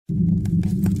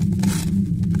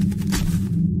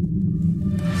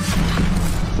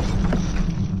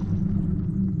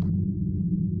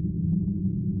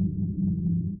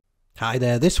Hi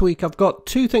there, this week I've got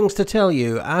two things to tell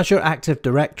you. Azure Active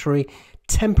Directory,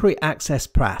 Temporary Access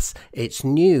Pass. It's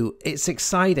new, it's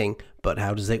exciting, but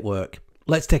how does it work?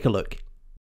 Let's take a look.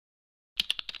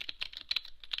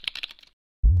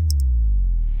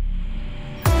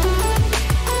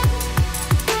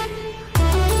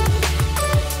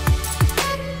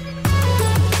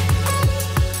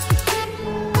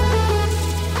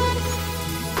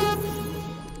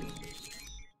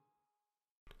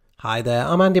 Hi there,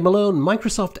 I'm Andy Malone,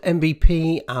 Microsoft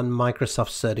MVP and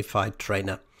Microsoft Certified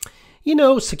Trainer. You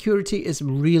know, security is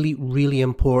really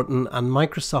important, and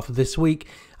Microsoft this week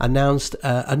announced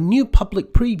a new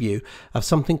public preview of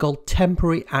something called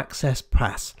Temporary Access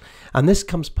Pass. And this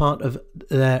comes part of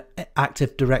their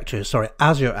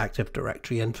Azure Active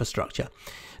Directory infrastructure.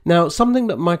 Now, something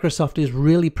that Microsoft is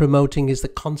really promoting is the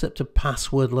concept of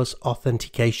passwordless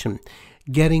authentication.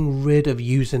 Getting rid of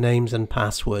usernames and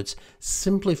passwords,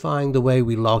 simplifying the way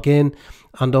we log in,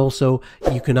 and also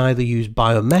you can either use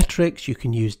biometrics, you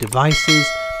can use devices,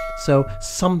 so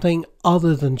something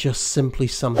other than just simply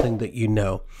something that you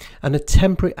know. And a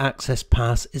temporary access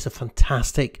pass is a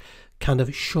fantastic kind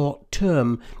of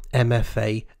short-term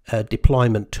MFA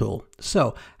deployment tool.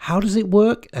 So how does it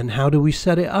work and how do we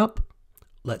set it up?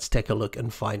 Let's take a look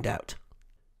and find out.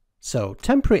 So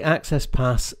Temporary Access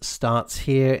Pass starts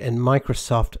here in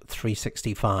Microsoft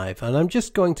 365, and I'm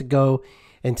just going to go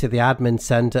into the admin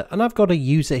center, and I've got a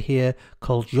user here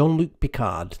called Jean-Luc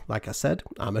Picard. Like I said,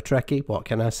 I'm a Trekkie, what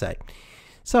can I say?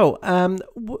 So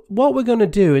what we're going to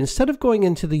do, instead of going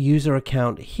into the user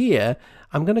account here,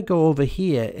 I'm going to go over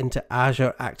here into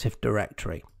Azure Active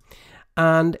Directory.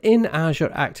 And in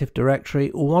Azure Active Directory,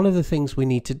 one of the things we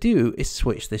need to do is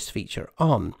switch this feature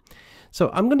on. So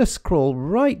I'm going to scroll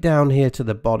right down here to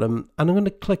the bottom, and I'm going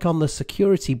to click on the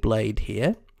security blade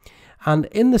here. And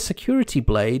in the security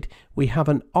blade, we have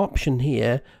an option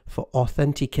here for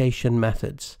authentication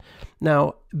methods.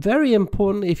 Now, very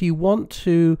important if you want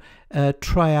to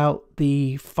try out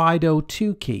the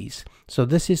FIDO2 keys. So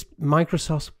this is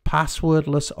Microsoft's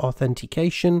passwordless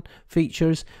authentication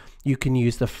features. You can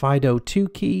use the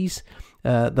FIDO2 keys,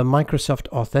 the Microsoft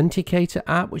Authenticator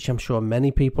app, which I'm sure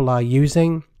many people are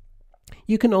using.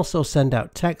 You can also send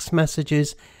out text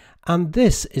messages, and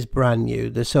this is brand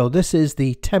new. So this is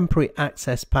the Temporary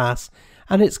Access Pass,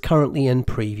 and it's currently in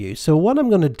preview. So what I'm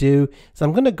going to do is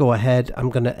I'm going to go ahead, I'm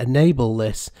going to enable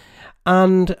this,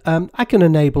 and I can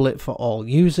enable it for all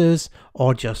users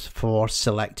or just for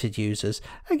selected users.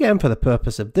 Again, for the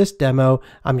purpose of this demo,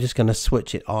 I'm just going to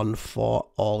switch it on for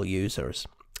all users.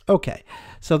 Okay,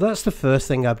 so that's the first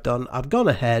thing I've done. I've gone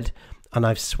ahead and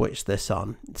I've switched this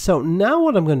on. So now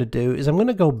what I'm going to do is I'm going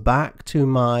to go back to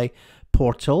my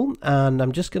portal, and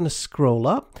I'm just going to scroll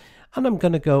up, and I'm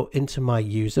going to go into my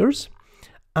users,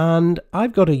 and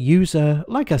I've got a user,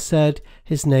 like I said,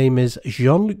 his name is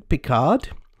Jean-Luc Picard,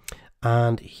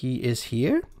 and he is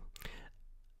here,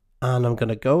 and I'm going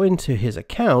to go into his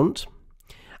account,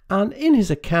 and in his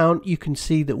account you can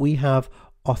see that we have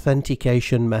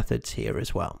authentication methods here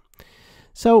as well.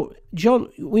 So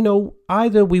we know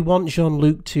either we want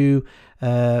Jean-Luc to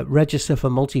register for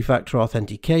multi-factor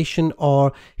authentication,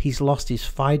 or he's lost his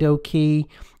FIDO key,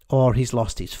 or he's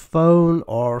lost his phone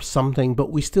or something,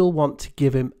 but we still want to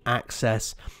give him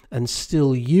access and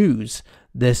still use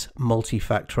this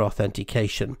multi-factor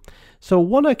authentication. So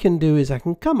what I can do is I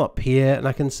can come up here and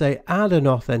I can say add an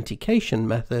authentication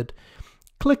method,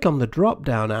 click on the drop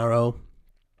down arrow,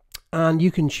 and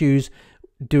you can choose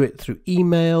do it through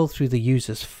email, through the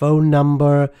user's phone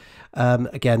number.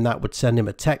 Again, that would send him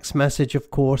a text message,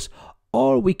 of course,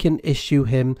 or we can issue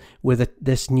him with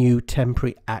this new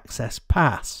temporary access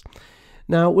pass.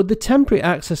 Now, with the temporary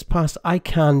access pass, I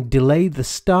can delay the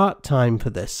start time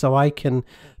for this. So I can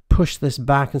push this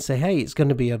back and say, hey, it's going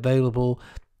to be available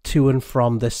to and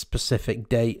from this specific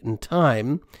date and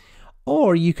time.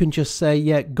 Or you can just say,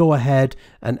 yeah, go ahead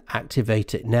and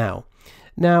activate it now.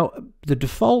 Now, the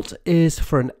default is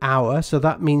for an hour, so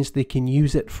that means they can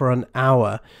use it for an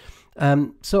hour.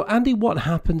 So Andy, what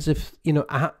happens if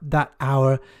that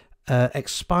hour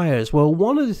expires? Well,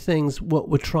 one of the things what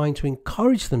we're trying to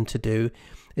encourage them to do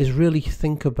is really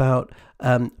think about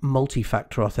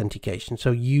multi-factor authentication,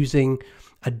 so using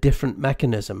a different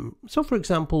mechanism. So for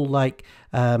example, like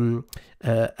Windows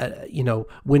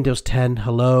 10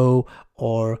 Hello,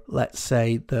 or let's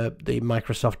say the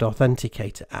Microsoft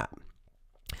Authenticator app.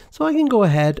 So I can go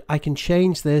ahead, I can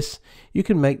change this. You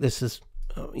can make this as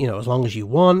as long as you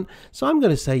want. So I'm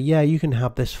going to say, yeah, you can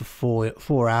have this for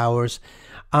four hours.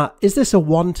 Is this a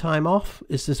one-time off?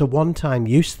 Is this a one-time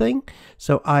use thing?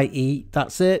 So i.e.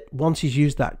 that's it. Once he's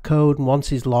used that code and once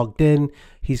he's logged in,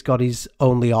 he's got his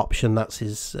only option. That's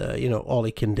his, all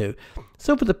he can do.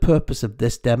 So for the purpose of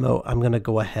this demo, I'm going to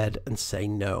go ahead and say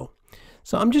no.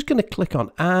 So I'm just going to click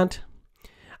on add,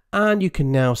 and you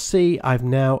can now see I've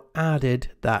now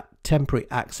added that temporary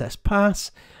access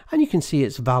pass, and you can see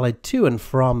it's valid to and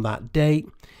from that date.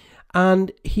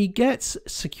 And he gets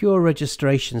secure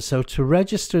registration. So to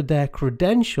register their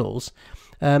credentials,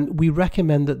 we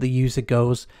recommend that the user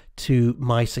goes to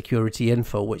My Security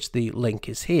Info, which the link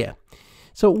is here.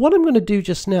 So what I'm going to do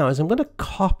just now is I'm going to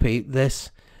copy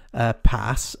this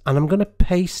pass and I'm going to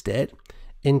paste it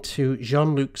into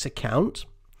Jean-Luc's account.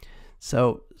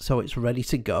 So it's ready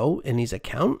to go in his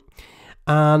account.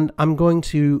 And I'm going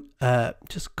to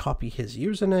just copy his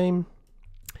username.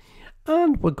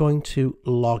 And we're going to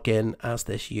log in as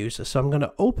this user. So I'm going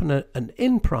to open an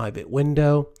in private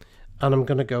window and I'm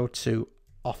going to go to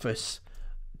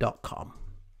office.com.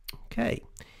 Okay.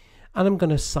 And I'm going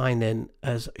to sign in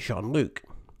as Jean-Luc.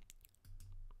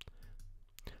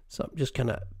 So I'm just going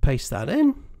to paste that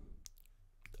in.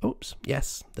 Oops.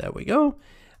 Yes, there we go.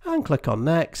 And click on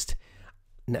next.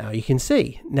 Now you can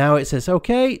see, now it says,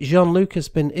 okay, Jean-Luc has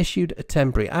been issued a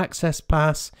temporary access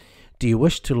pass. Do you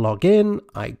wish to log in?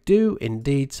 I do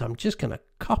indeed. So I'm just going to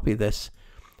copy this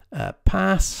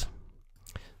pass.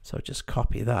 So just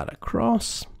copy that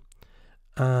across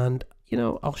and,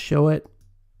 I'll show it.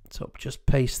 So just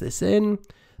paste this in,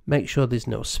 make sure there's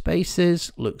no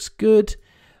spaces, looks good.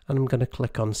 And I'm going to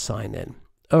click on sign in.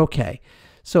 Okay.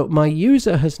 So my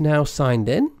user has now signed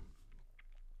in.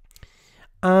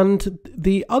 And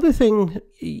the other thing,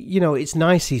 it's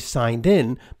nice he's signed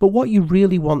in, but what you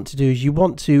really want to do is you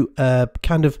want to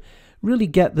kind of really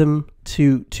get them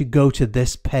to go to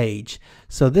this page.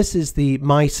 So this is the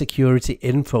My Security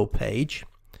Info page,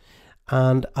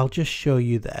 and I'll just show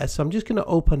you there. So I'm just going to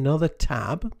open another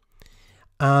tab,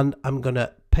 and I'm going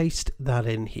to paste that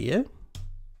in here.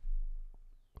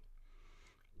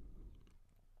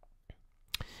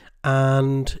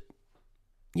 And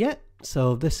yeah,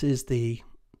 so this is the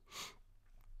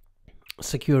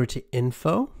security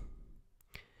info,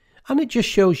 and it just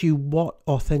shows you what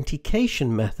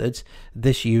authentication methods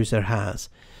this user has.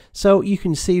 So you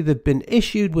can see they've been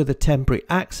issued with a temporary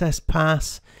access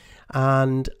pass,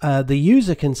 and the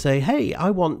user can say, hey, I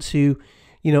want to,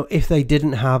 if they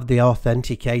didn't have the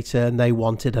authenticator and they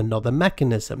wanted another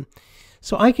mechanism.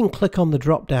 So I can click on the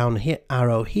drop down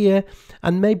arrow here,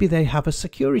 and maybe they have a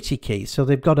security key. So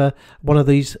they've got one of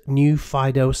these new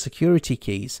FIDO security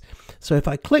keys. So if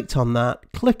I clicked on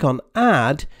that, click on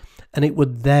add, and it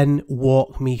would then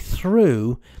walk me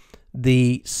through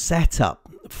the setup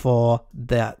for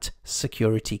that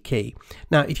security key.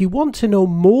 Now, if you want to know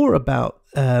more about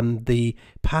the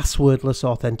passwordless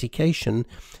authentication,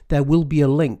 there will be a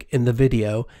link in the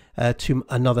video to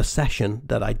another session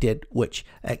that I did which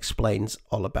explains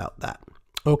all about that.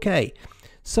 Okay,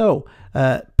 so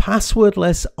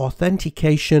passwordless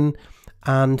authentication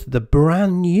and the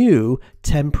brand new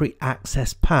temporary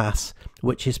access pass,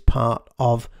 which is part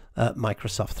of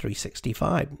Microsoft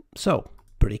 365. So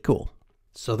pretty cool.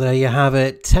 So there you have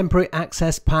it, temporary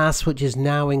access pass, which is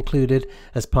now included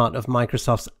as part of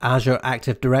Microsoft's Azure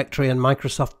Active Directory and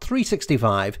Microsoft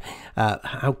 365.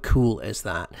 How cool is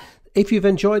that? If you've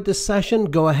enjoyed this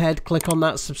session, go ahead, click on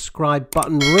that subscribe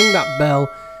button, ring that bell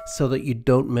so that you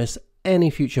don't miss any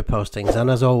future postings. And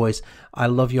as always, I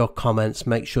love your comments.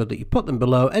 Make sure that you put them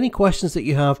below. Any questions that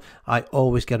you have, I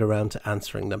always get around to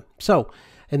answering them. So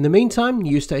in the meantime,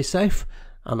 you stay safe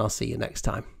and I'll see you next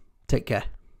time. Take care.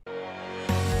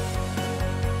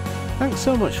 Thanks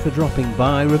so much for dropping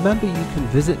by. Remember, you can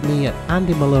visit me at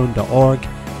andymalone.org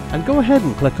and go ahead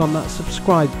and click on that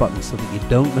subscribe button so that you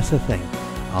don't miss a thing.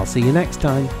 I'll see you next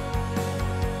time.